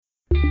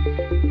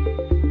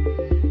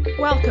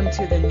Welcome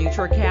to the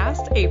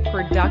NutraCast, a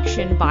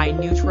production by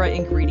Nutra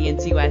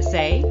Ingredients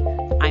USA.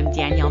 I'm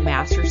Danielle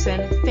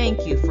Masterson.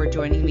 Thank you for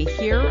joining me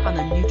here on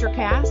the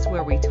NutraCast,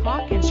 where we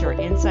talk and share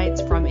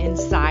insights from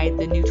inside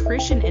the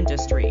nutrition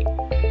industry.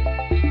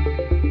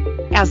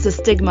 As the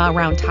stigma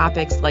around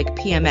topics like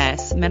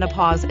PMS,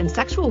 menopause, and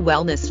sexual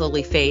wellness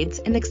slowly fades,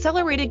 an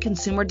accelerated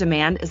consumer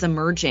demand is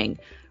emerging.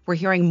 We're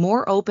hearing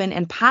more open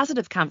and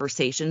positive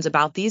conversations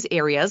about these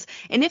areas,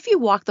 and if you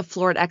walked the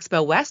floor at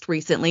Expo West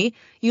recently,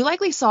 you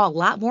likely saw a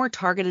lot more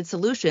targeted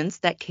solutions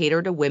that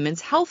cater to women's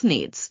health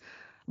needs.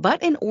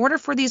 But in order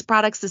for these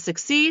products to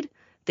succeed,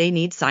 they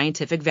need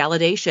scientific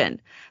validation.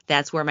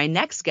 That's where my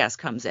next guest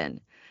comes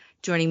in.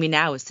 Joining me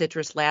now is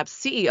Citruslabs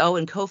CEO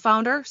and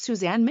co-founder,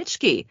 Suzanne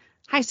Mitschke.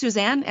 Hi,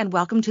 Suzanne, and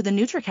welcome to the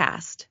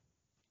NutraCast.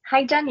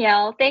 Hi,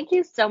 Danielle. Thank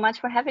you so much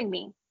for having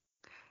me.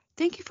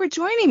 Thank you for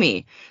joining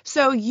me.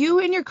 So you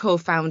and your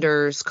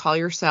co-founders call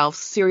yourselves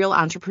serial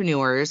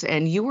entrepreneurs,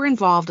 and you were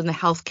involved in the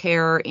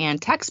healthcare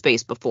and tech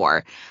space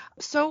before.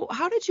 So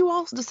how did you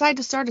all decide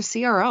to start a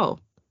CRO?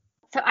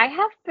 So I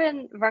have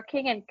been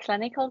working in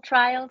clinical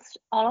trials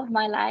all of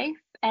my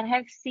life and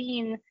have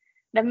seen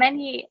the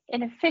many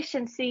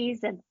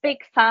inefficiencies in big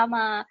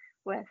pharma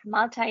with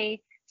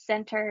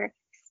multi-center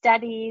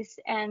studies.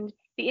 And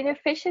the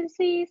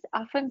inefficiencies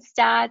often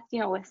start,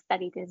 with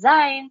study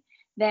design.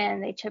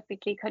 Then they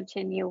typically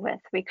continue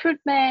with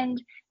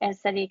recruitment and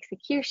study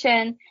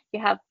execution. You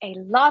have a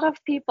lot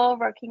of people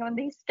working on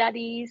these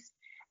studies,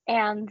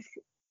 and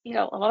a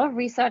lot of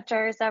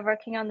researchers are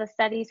working on the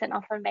studies and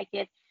often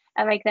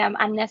make them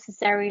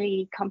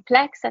unnecessarily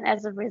complex. And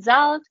as a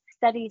result,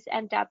 studies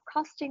end up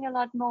costing a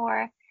lot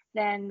more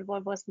than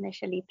what was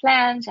initially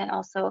planned, and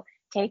also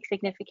take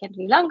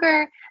significantly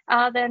longer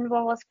than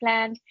what was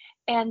planned.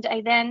 And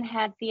I then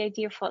had the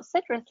idea for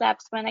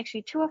Citruslabs when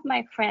actually two of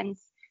my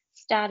friends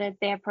started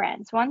their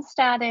brands. One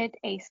started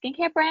a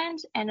skincare brand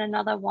and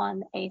another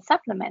one a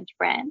supplement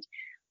brand.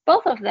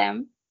 Both of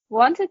them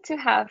wanted to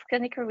have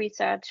clinical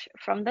research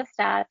from the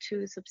start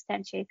to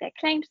substantiate their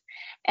claims,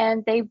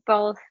 and they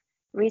both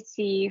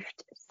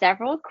received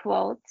several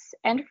quotes.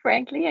 And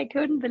frankly, I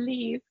couldn't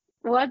believe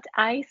what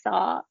I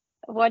saw,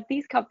 what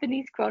these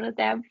companies quoted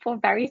them for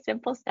very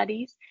simple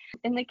studies.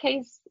 In the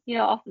case,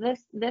 of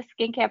this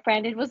skincare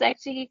brand, it was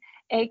actually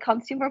a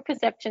consumer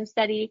perception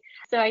study.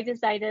 So I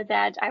decided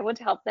that I would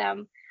help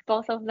them.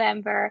 Both of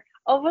them were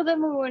over the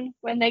moon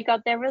when they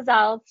got their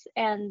results,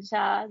 and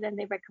then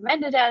they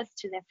recommended us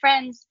to their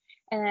friends.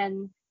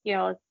 And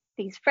then,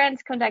 these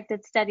friends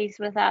conducted studies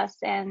with us,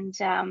 and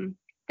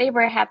they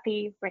were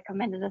happy,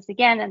 recommended us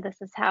again, and this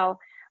is how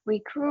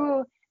we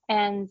grew.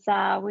 And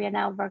we are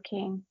now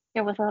working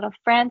with a lot of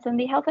brands in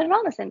the health and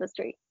wellness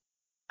industry.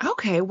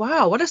 Okay,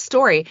 wow, what a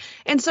story.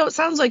 And so it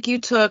sounds like you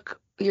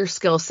took your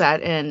skill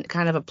set and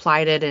kind of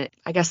applied it and,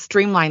 I guess,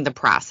 streamlined the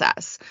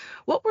process.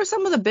 What were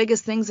some of the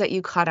biggest things that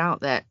you cut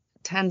out that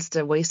tends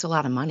to waste a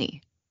lot of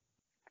money?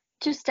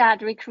 To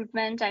start,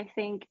 recruitment, I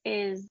think,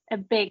 is a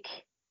big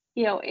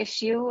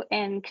issue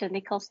in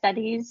clinical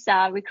studies.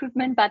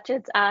 Recruitment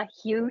budgets are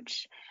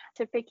huge.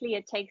 Typically,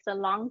 it takes a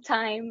long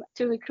time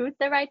to recruit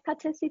the right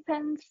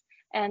participants.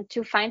 And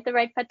to find the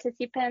right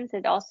participants,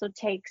 it also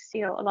takes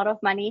a lot of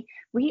money.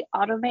 We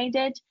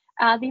automated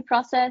the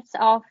process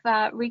of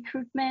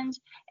recruitment,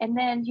 and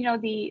then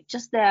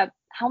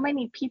how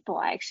many people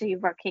are actually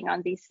working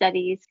on these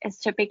studies is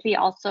typically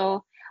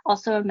also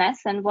a mess.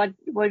 And what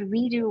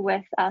we do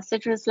with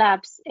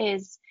Citruslabs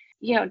is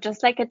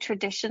just like a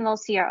traditional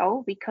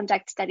CRO, we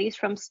conduct studies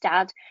from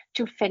start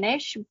to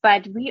finish,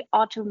 but we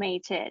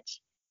automated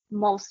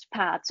most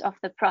parts of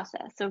the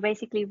process. So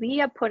basically, we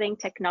are putting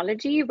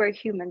technology where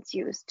humans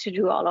use to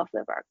do all of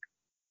the work.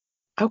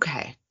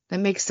 Okay, that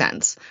makes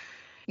sense.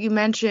 You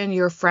mentioned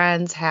your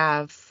friends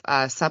have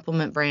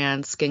supplement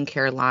brands,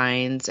 skincare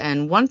lines,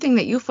 and one thing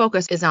that you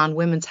focus is on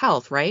women's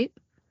health, right?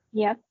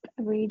 Yep,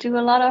 we do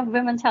a lot of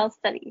women's health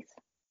studies.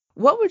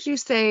 What would you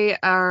say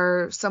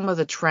are some of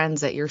the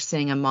trends that you're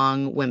seeing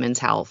among women's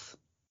health?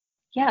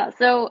 Yeah,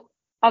 so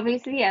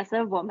obviously, as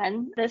a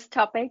woman, this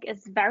topic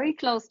is very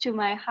close to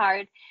my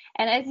heart.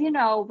 And as you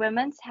know,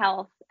 women's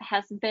health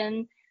has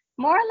been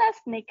more or less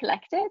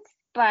neglected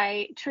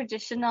by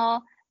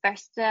traditional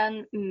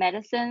Western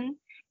medicine.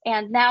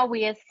 And now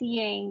we are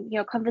seeing,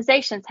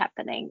 conversations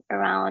happening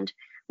around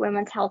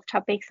women's health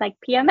topics like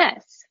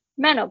PMS,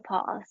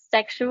 menopause,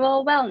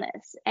 sexual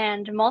wellness.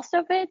 And most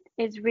of it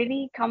is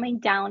really coming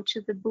down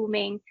to the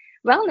booming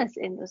wellness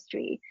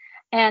industry.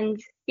 And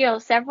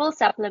several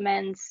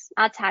supplements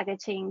are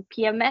targeting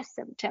PMS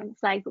symptoms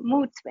like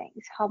mood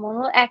swings,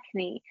 hormonal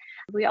acne.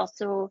 We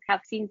also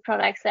have seen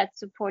products that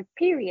support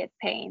period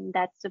pain,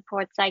 that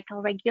support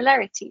cycle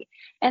regularity.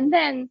 And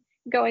then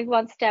going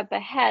one step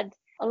ahead,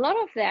 a lot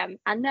of them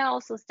are now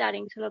also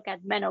starting to look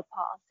at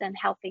menopause and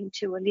helping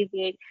to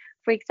alleviate,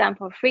 for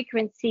example,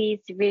 frequency,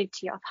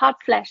 severity of hot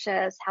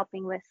flashes,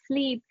 helping with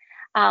sleep,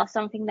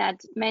 something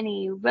that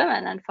many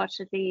women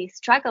unfortunately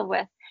struggle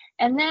with.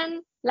 And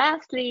then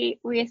lastly,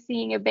 we are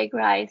seeing a big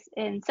rise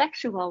in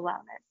sexual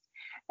wellness.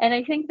 And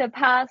I think the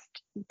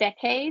past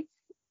decades,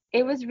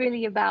 it was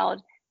really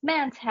about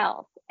men's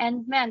health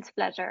and men's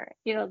pleasure,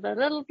 the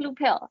little blue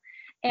pill.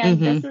 And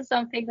Hmm. this is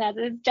something that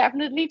is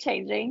definitely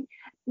changing.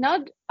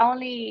 Not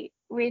only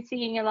we're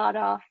seeing a lot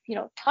of,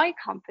 toy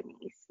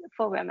companies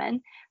for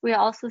women, we're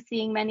also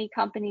seeing many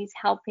companies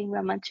helping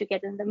women to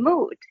get in the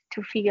mood,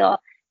 to feel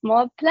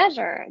more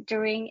pleasure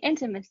during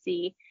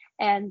intimacy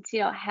and,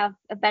 have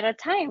a better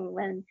time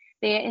when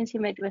they are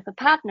intimate with a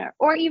partner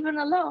or even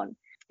alone.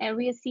 And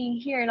we are seeing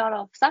here a lot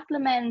of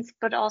supplements,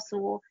 but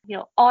also,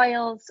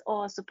 oils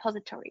or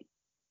suppositories.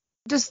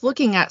 Just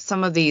looking at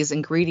some of these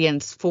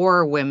ingredients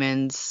for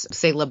women's,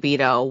 say,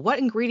 libido, what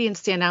ingredients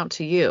stand out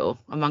to you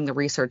among the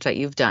research that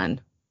you've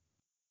done?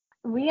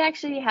 We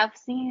actually have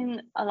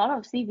seen a lot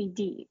of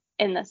CBD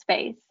in the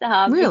space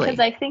because Really?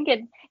 I think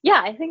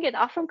it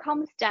often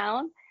comes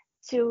down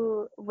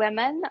to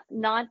women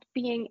not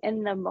being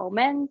in the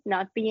moment,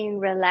 not being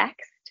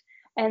relaxed.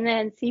 And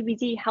then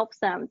CBD helps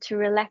them to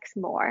relax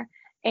more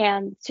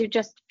and to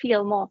just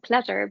feel more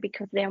pleasure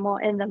because they're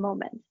more in the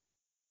moment.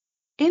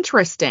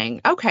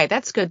 Interesting. Okay,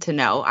 that's good to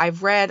know.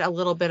 I've read a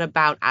little bit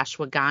about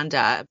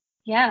ashwagandha.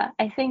 Yeah,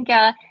 I think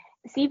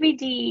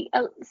CBD,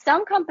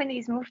 some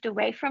companies moved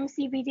away from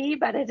CBD,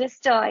 but it is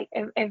still like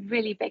a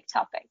really big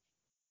topic.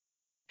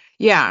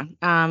 Yeah,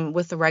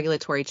 with the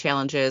regulatory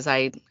challenges,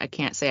 I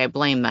can't say I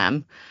blame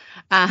them.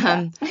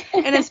 Yeah.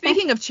 And then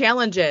speaking of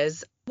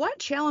challenges, what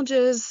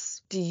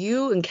challenges do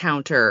you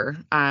encounter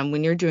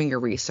when you're doing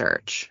your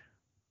research?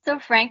 So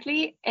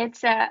frankly,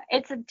 it's a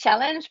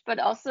challenge, but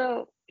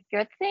also a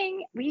good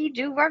thing. We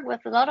do work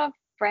with a lot of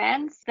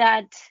brands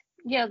that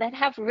that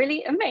have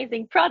really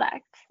amazing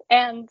products,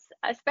 and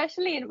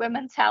especially in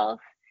women's health,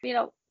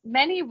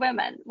 many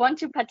women want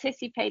to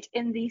participate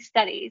in these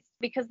studies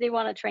because they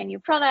want to try new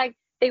product.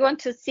 They want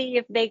to see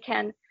if they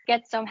can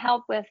get some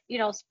help with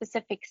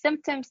specific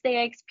symptoms they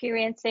are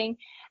experiencing,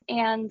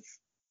 and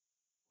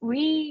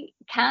we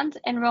can't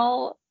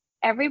enroll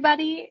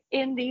everybody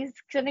in these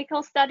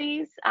clinical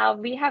studies.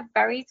 We have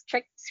very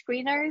strict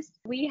screeners.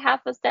 We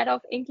have a set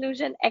of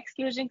inclusion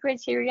exclusion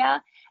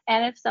criteria.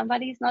 And if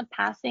somebody's not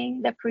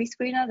passing the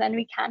pre-screener, then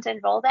we can't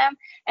enroll them.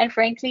 And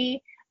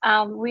frankly,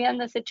 we're in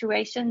the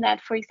situation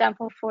that, for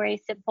example, for a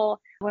simple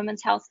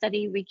women's health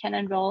study, we can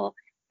enroll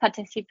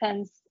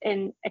participants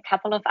in a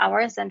couple of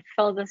hours and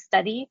fill the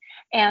study.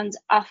 And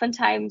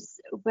oftentimes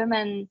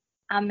women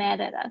are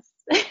mad at us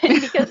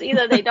because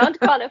either they don't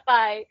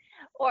qualify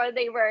or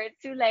they were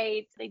too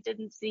late. They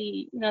didn't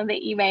see,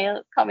 the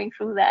email coming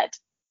through that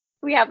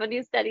we have a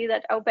new study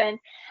that opened.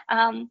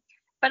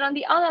 But on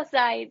the other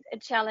side, a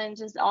challenge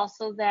is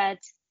also that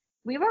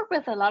we work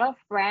with a lot of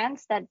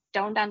brands that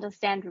don't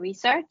understand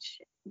research.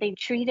 They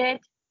treat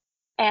it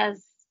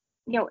as,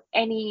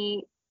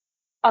 any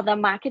other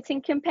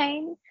marketing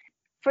campaign.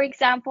 For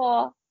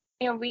example,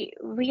 we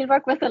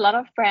work with a lot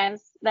of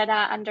brands that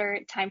are under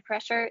time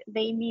pressure.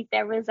 They need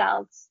their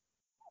results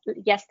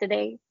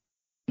yesterday.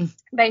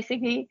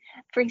 Basically,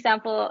 for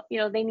example,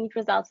 they need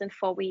results in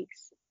 4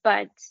 weeks,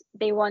 but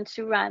they want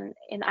to run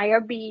an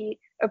IRB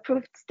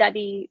approved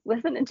study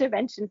with an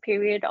intervention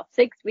period of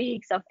 6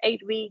 weeks, of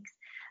 8 weeks.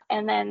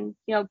 And then,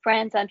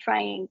 brands are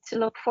trying to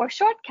look for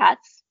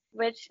shortcuts,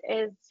 which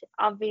is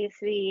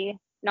obviously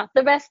not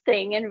the best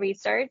thing in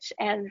research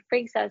and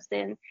brings us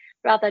in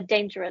rather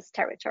dangerous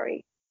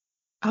territory.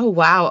 Oh,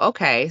 wow.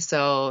 Okay.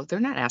 So they're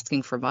not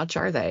asking for much,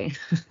 are they?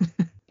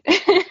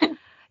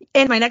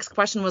 And my next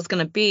question was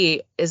going to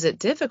be, is it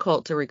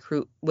difficult to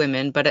recruit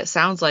women? But it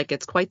sounds like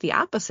it's quite the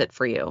opposite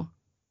for you.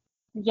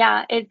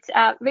 Yeah, it's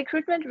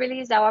recruitment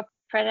really is our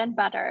bread and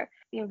butter.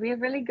 We're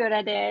really good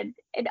at it.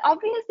 It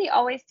obviously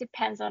always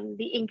depends on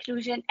the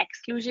inclusion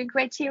exclusion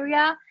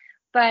criteria,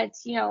 but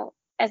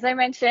as I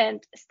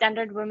mentioned,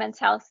 standard women's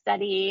health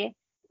study,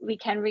 we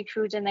can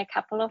recruit in a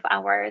couple of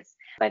hours.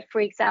 But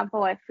for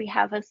example, if we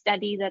have a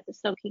study that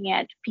is looking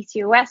at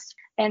PCOS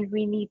and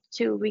we need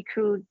to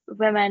recruit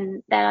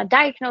women that are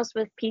diagnosed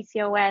with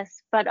PCOS,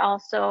 but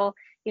also,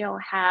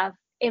 have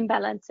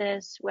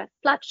imbalances with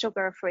blood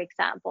sugar, for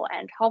example,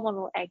 and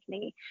hormonal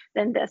acne,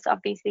 then this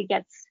obviously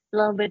gets a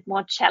little bit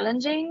more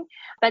challenging.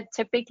 But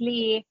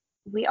typically,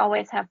 we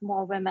always have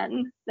more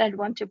women that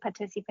want to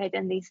participate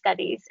in these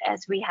studies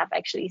as we have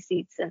actually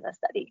seats in the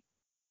study.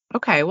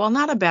 Okay. Well,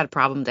 not a bad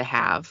problem to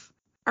have.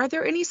 Are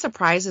there any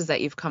surprises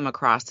that you've come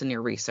across in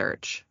your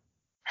research?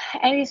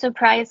 Any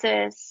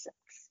surprises?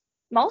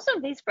 Most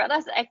of these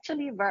products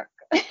actually work.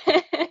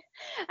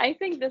 I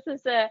think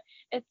it's a,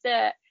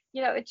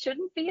 it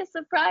shouldn't be a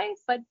surprise,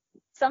 but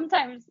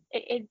sometimes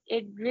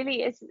it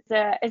really is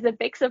a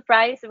big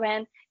surprise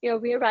when,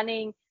 we're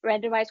running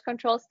randomized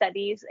control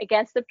studies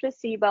against the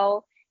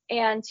placebo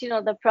and,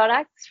 the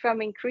products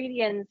from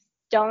ingredients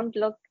don't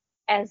look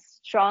as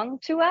strong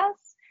to us.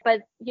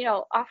 But,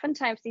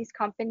 oftentimes these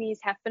companies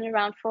have been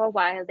around for a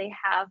while. They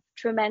have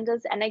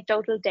tremendous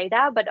anecdotal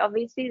data, but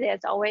obviously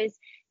there's always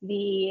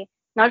the,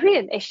 not really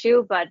an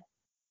issue, but,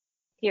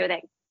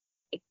 that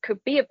it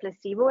could be a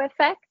placebo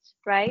effect,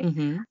 right?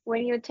 Hmm.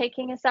 When you're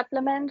taking a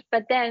supplement,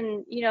 but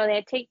then,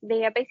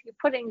 they are basically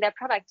putting their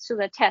product to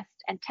the test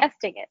and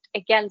testing it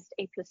against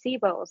a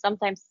placebo,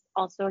 sometimes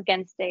also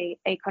against a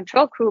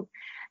control group.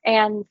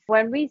 And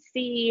when we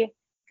see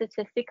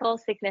statistical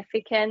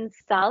significant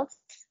results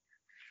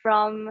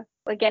from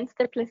against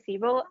the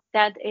placebo,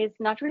 that is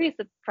not really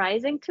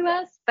surprising to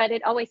us, but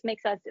it always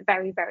makes us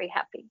very, very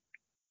happy.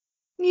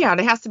 Yeah,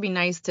 it has to be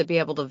nice to be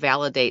able to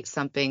validate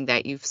something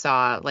that you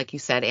saw, like you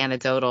said,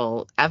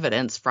 anecdotal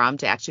evidence from,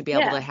 to actually be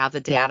able to Yeah, have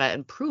the data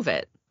and prove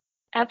it.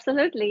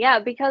 absolutely. Yeah,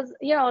 because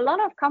a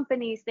lot of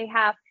companies, they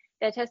have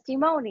their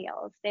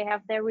testimonials, they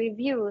have their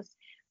reviews,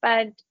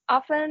 but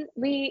often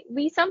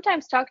we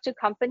sometimes talk to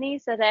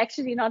companies that are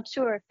actually not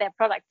sure if their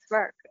products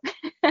work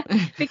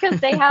because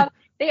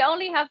they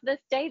only have this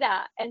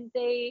data, and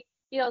they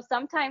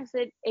sometimes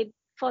it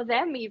for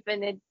them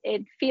even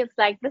it feels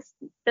like this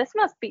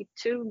must be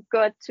too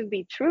good to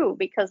be true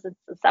because it's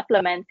a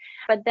supplement.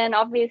 But then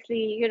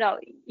obviously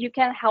you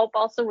can help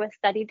also with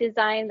study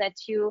design,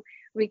 that you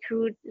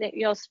recruit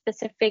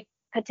specific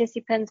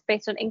participants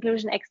based on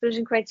inclusion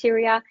exclusion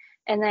criteria,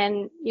 and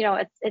then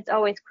it's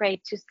always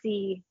great to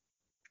see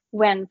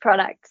when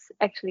products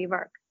actually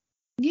work.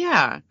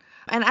 Yeah.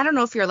 And I don't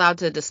know if you're allowed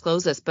to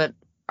disclose this, but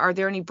are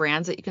there any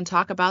brands that you can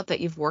talk about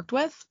that you've worked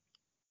with?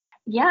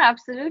 Yeah,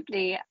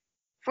 absolutely.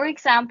 For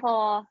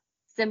example,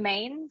 the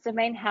main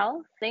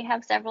health, they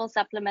have several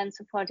supplements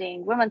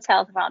supporting women's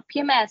health around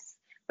PMS,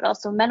 but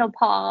also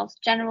menopause,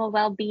 general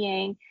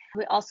well-being.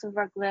 We also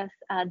work with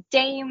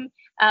Dame.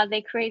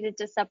 They created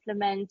the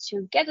supplement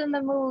to get in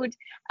the mood.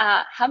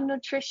 Hum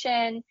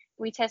Nutrition,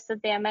 we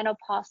tested their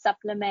menopause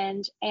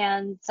supplement,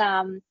 and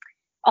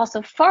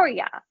also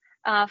Foria.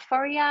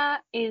 Foria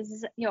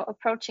is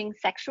approaching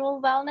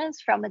sexual wellness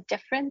from a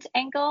different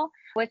angle,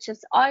 which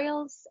is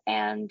oils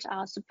and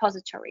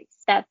suppositories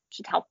that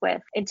should help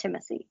with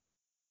intimacy.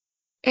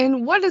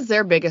 And what is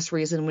their biggest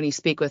reason when you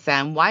speak with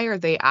them? Why are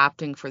they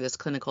opting for this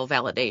clinical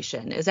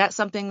validation? Is that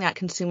something that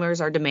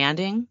consumers are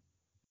demanding?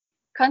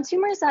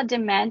 Consumers are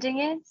demanding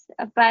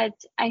it, but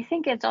I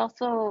think it's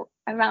also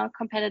around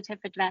competitive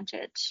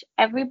advantage.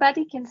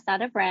 Everybody can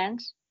start a brand,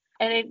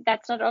 and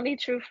that's not only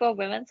true for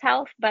women's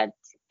health, but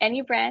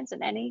any brands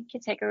in any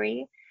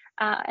category.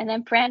 And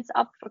then brands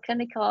opt for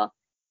clinical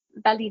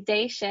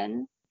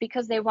validation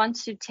because they want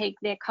to take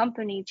their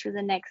company to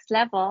the next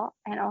level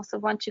and also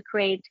want to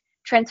create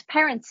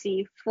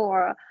transparency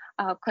for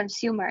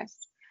consumers.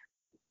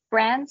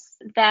 Brands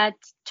that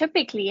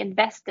typically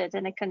invested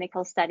in a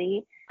clinical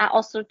study are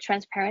also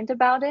transparent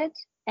about it,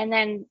 and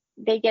then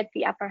they get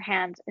the upper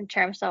hand in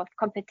terms of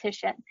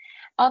competition.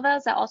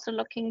 Others are also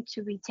looking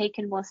to be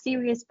taken more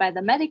serious by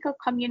the medical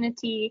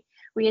community.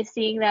 We are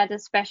seeing that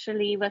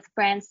especially with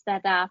brands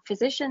that are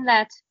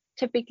physician-led.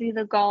 Typically,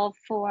 the goal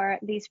for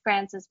these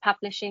brands is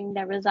publishing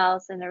their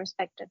results in a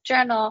respective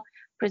journal,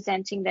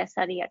 presenting their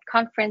study at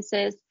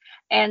conferences.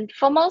 And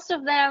for most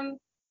of them,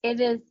 it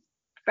is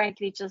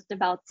frankly just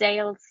about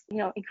sales,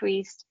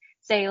 increased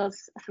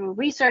sales through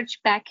research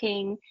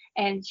backing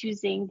and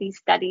using these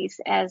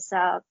studies as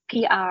a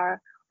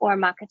PR or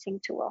marketing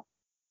tool.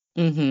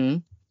 Mm-hmm.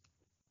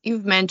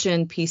 You've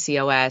mentioned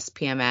PCOS,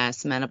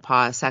 PMS,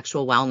 menopause,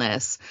 sexual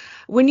wellness.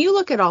 When you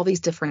look at all these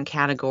different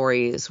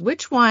categories,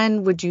 which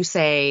one would you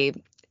say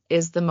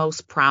is the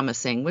most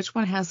promising? Which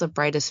one has the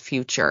brightest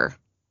future?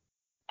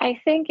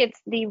 I think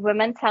it's the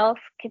women's health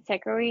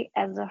category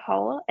as a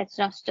whole. It's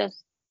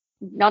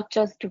not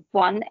just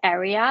one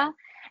area.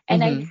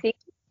 And I Mm-hmm. think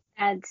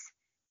that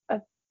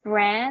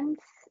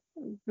brands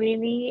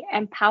really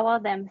empower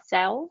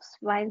themselves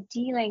while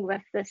dealing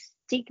with the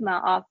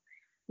stigma of,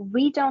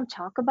 we don't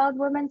talk about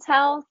women's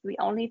health, we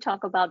only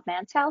talk about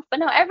men's health. But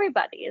now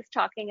everybody is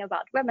talking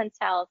about women's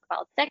health,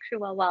 about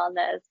sexual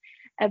wellness,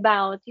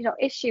 about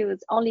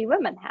issues only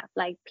women have,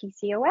 like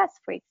PCOS,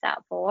 for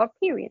example, or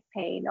period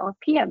pain or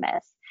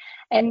PMS.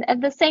 And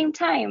at the same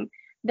time,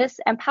 this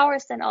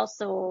empowers then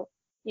also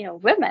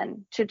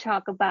women to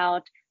talk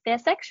about their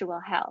sexual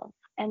health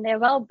and their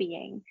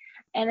well-being.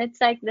 And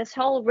it's like this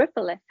whole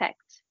ripple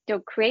effect,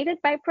 created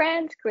by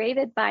brands,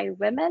 created by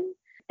women.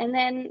 And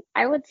then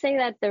I would say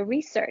that the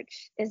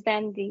research is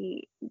then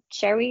the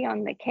cherry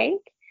on the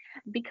cake,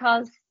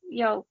 because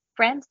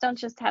brands don't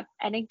just have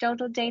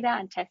anecdotal data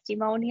and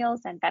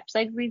testimonials and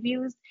website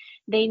reviews.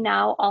 They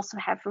now also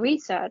have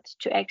research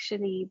to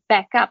actually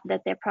back up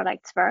that their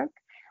products work.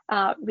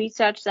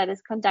 Research that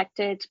is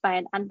conducted by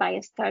an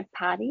unbiased third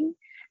party,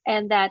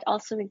 and that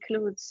also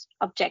includes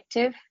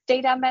objective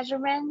data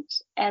measurement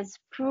as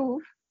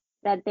proof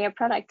that their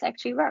products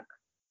actually work.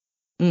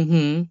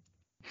 Mm-hmm.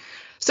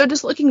 So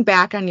just looking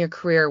back on your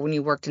career when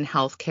you worked in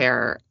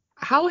healthcare,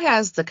 how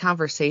has the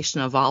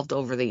conversation evolved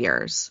over the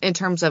years in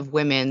terms of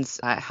women's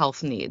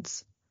health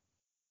needs?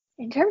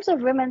 In terms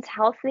of women's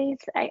health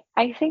needs,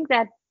 I think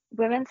that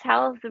women's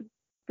health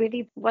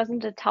really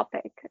wasn't a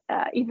topic.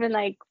 Even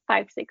like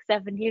 5, 6,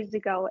 7 years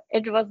ago,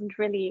 it wasn't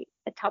really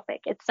a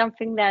topic. It's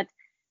something that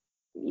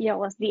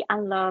was the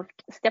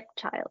unloved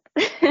stepchild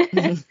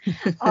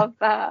of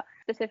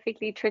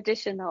specifically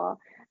traditional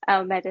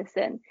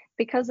medicine,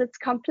 because it's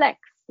complex,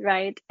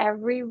 right?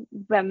 Every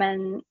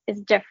woman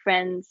is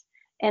different.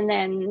 And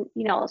then,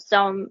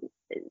 some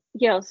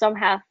some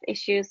have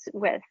issues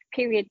with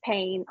period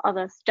pain,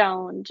 others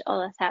don't,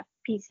 others have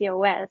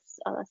PCOS,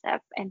 others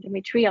have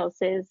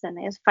endometriosis, and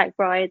there's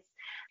fibroids.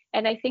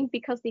 And I think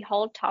because the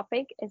whole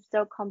topic is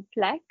so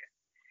complex,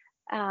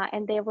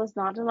 and there was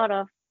not a lot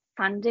of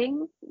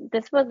funding,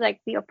 this was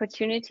like the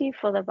opportunity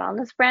for the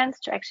wellness brands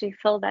to actually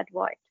fill that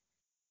void.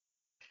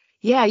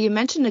 Yeah, you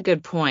mentioned a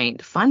good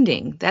point.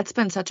 Funding. That's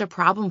been such a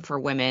problem for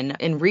women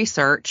in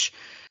research.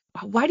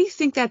 Why do you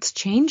think that's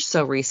changed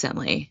so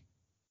recently?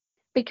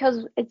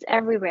 Because it's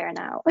everywhere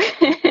now.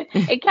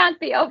 It can't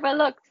be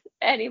overlooked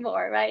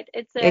anymore, right?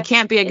 It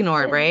can't be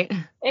ignored, right?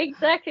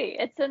 Exactly.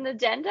 It's an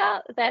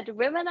agenda that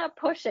women are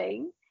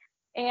pushing,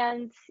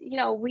 and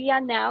we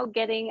are now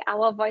getting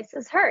our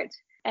voices heard,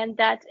 and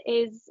that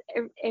is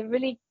a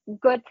really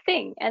good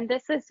thing. And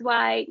this is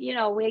why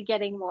we're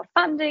getting more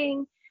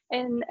funding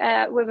in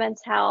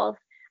women's health,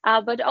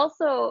 but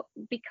also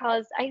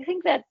because I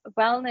think that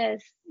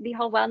the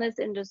whole wellness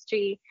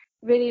industry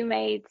really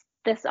made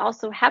this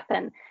also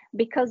happen,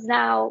 because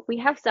now we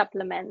have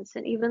supplements,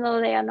 and even though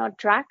they are not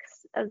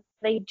drugs,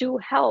 they do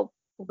help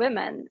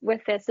women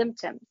with their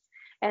symptoms.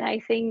 And I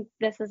think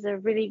this is a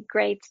really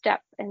great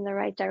step in the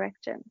right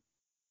direction.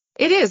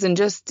 It is. And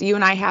just you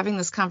and I having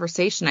this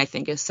conversation, I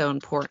think, is so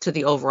important to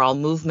the overall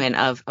movement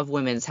of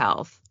women's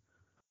health.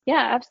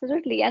 Yeah,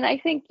 absolutely. And I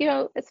think,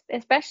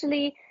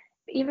 especially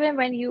even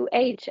when you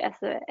age as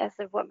a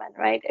woman,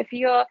 right?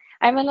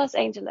 I'm in Los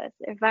Angeles,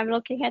 if I'm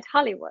looking at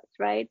Hollywood,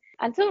 right?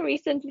 Until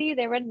recently,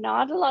 there were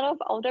not a lot of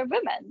older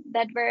women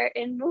that were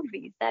in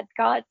movies that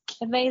got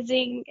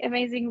amazing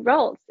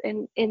roles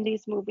in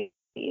these movies.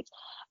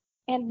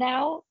 And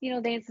now,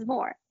 there's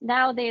more.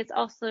 Now there's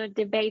also a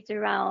debate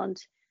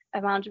around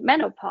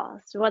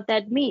menopause, what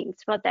that means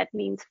for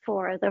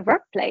the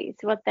workplace,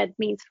 what that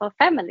means for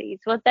families,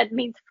 what that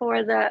means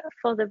for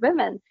the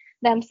women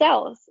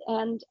themselves.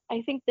 And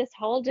I think this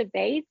whole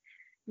debate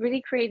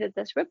really created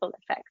this ripple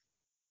effect.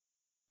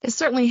 It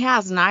certainly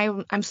has,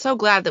 and I'm so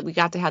glad that we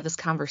got to have this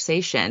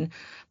conversation.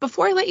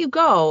 Before I let you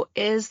go,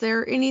 is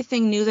there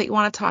anything new that you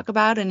want to talk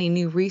about? Any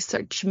new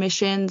research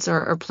missions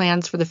or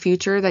plans for the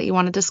future that you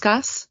want to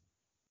discuss?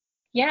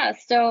 Yeah,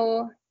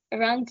 so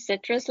around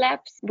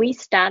Citruslabs, we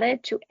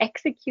started to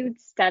execute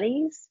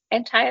studies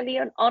entirely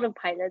on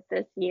autopilot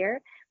this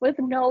year with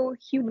no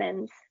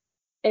humans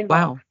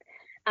involved.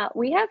 Wow.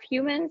 We have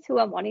humans who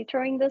are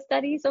monitoring the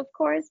studies, of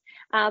course,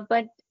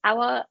 but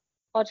our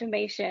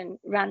automation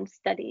runs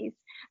studies.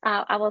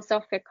 Our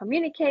software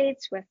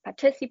communicates with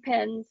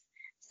participants,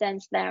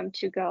 sends them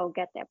to go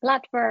get their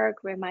blood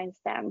work, reminds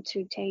them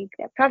to take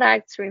their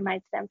products,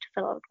 reminds them to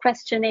fill out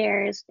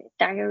questionnaires,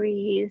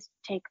 diaries,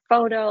 take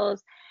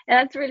photos. And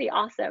that's really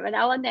awesome. And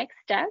our next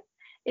step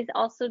is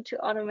also to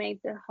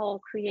automate the whole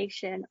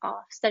creation of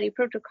study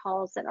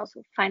protocols and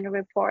also final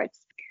reports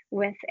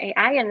with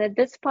AI. And at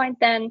this point,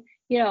 then,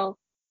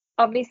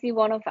 obviously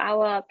one of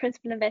our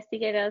principal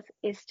investigators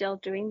is still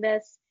doing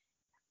this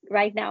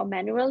right now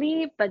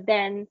manually, but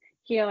then,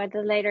 at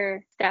a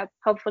later step,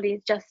 hopefully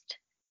it's just,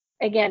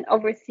 again,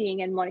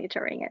 overseeing and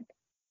monitoring it.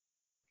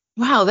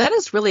 Wow, that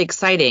is really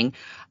exciting.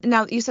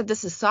 Now, you said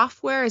this is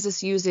software. Is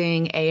this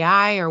using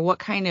AI, or what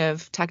kind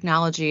of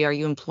technology are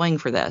you employing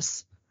for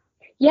this?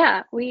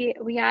 Yeah, we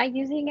are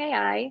using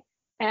AI.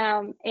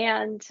 And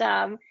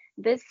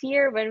this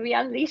year, when we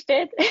unleashed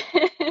it,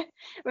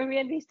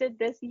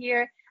 this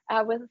year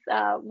with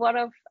one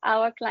of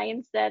our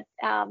clients that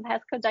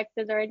has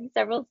conducted already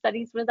several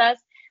studies with us,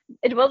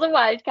 it was a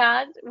wild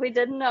card. We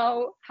didn't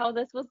know how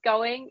this was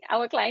going.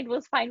 Our client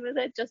was fine with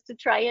it just to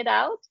try it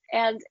out,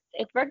 and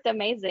it worked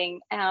amazing.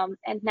 And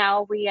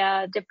now we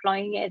are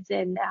deploying it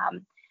in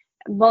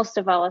most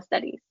of our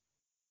studies.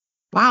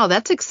 Wow,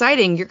 that's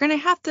exciting. You're going to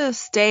have to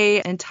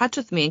stay in touch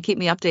with me and keep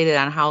me updated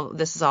on how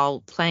this is all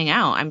playing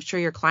out. I'm sure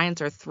your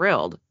clients are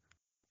thrilled.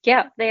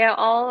 Yeah, they are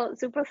all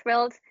super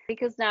thrilled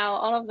because now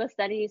all of the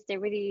studies, they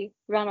really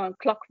run on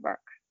clockwork.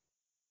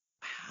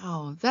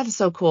 Wow, that is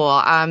so cool.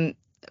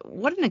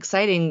 What an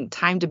exciting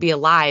time to be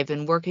alive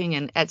and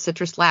working at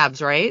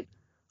Citruslabs, right?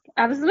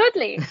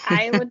 Absolutely.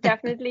 I would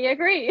definitely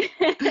agree.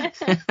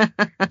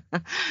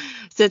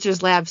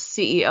 Citruslabs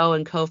CEO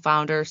and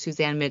co-founder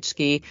Suzanne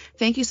Mitschke,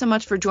 thank you so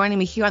much for joining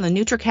me here on the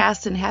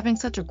NutraCast and having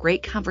such a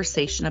great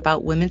conversation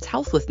about women's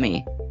health with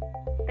me.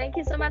 Thank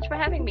you so much for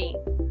having me.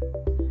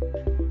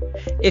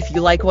 If you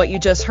like what you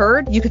just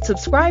heard, you can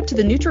subscribe to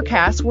the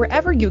NutraCast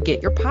wherever you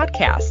get your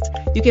podcast.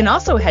 You can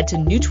also head to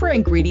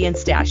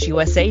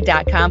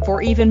nutraingredients-usa.com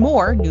for even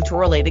more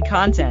Nutra-related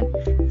content.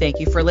 Thank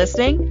you for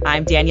listening.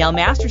 I'm Danielle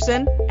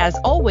Masterson. As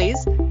always,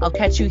 I'll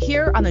catch you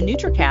here on the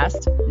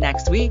NutraCast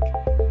next week.